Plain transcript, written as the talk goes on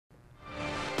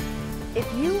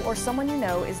If you or someone you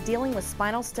know is dealing with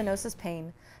spinal stenosis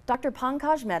pain, Dr.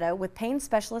 Pankaj Mehta with Pain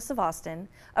Specialists of Austin,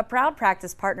 a proud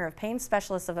practice partner of Pain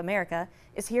Specialists of America,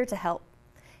 is here to help.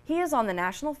 He is on the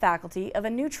national faculty of a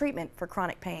new treatment for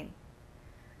chronic pain.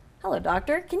 Hello,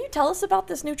 doctor. Can you tell us about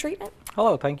this new treatment?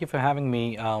 Hello, thank you for having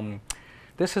me.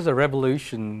 This is a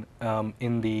revolution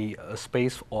in the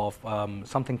space of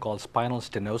something called spinal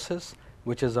stenosis,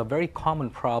 which is a very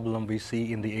common problem we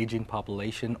see in the aging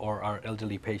population or our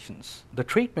elderly patients. The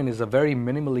treatment is a very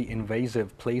minimally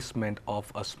invasive placement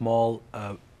of a small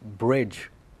bridge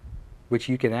which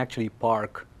you can actually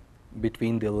park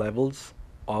between the levels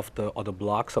of the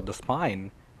blocks of the spine,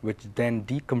 which then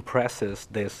decompresses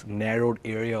this narrowed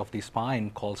area of the spine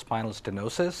called spinal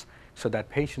stenosis, so that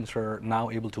patients are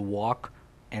now able to walk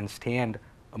and stand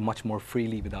much more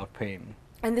freely without pain.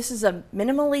 And this is a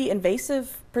minimally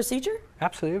invasive procedure?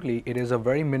 Absolutely. It is a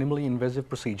very minimally invasive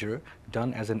procedure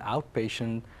done as an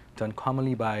outpatient, done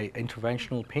commonly by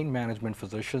interventional pain management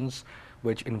physicians,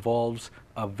 which involves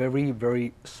a very,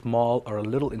 very small or a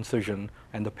little incision,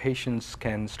 and the patients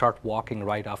can start walking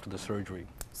right after the surgery.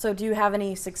 So do you have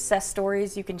any success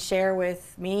stories you can share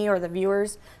with me or the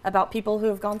viewers about people who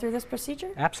have gone through this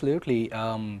procedure? Absolutely.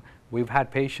 We've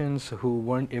had patients who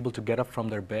weren't able to get up from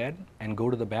their bed and go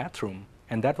to the bathroom,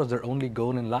 and that was their only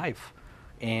goal in life.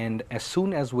 And as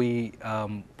soon as we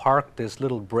parked this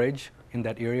little bridge in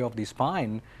that area of the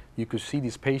spine, you could see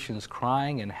these patients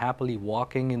crying and happily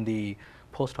walking in the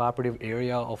post-operative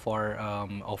area of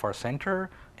our center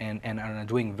and are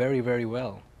doing very, very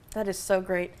well. That is so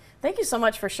great. Thank you so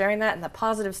much for sharing that and the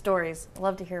positive stories. I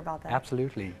love to hear about that.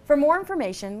 Absolutely. For more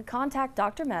information, contact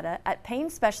Dr. Mehta at Pain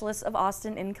Specialists of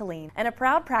Austin in Killeen and a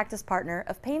proud practice partner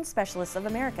of Pain Specialists of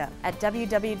America at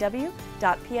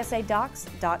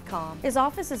www.psadocs.com. His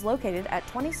office is located at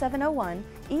 2701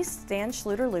 East Stan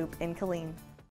Schluter Loop in Killeen.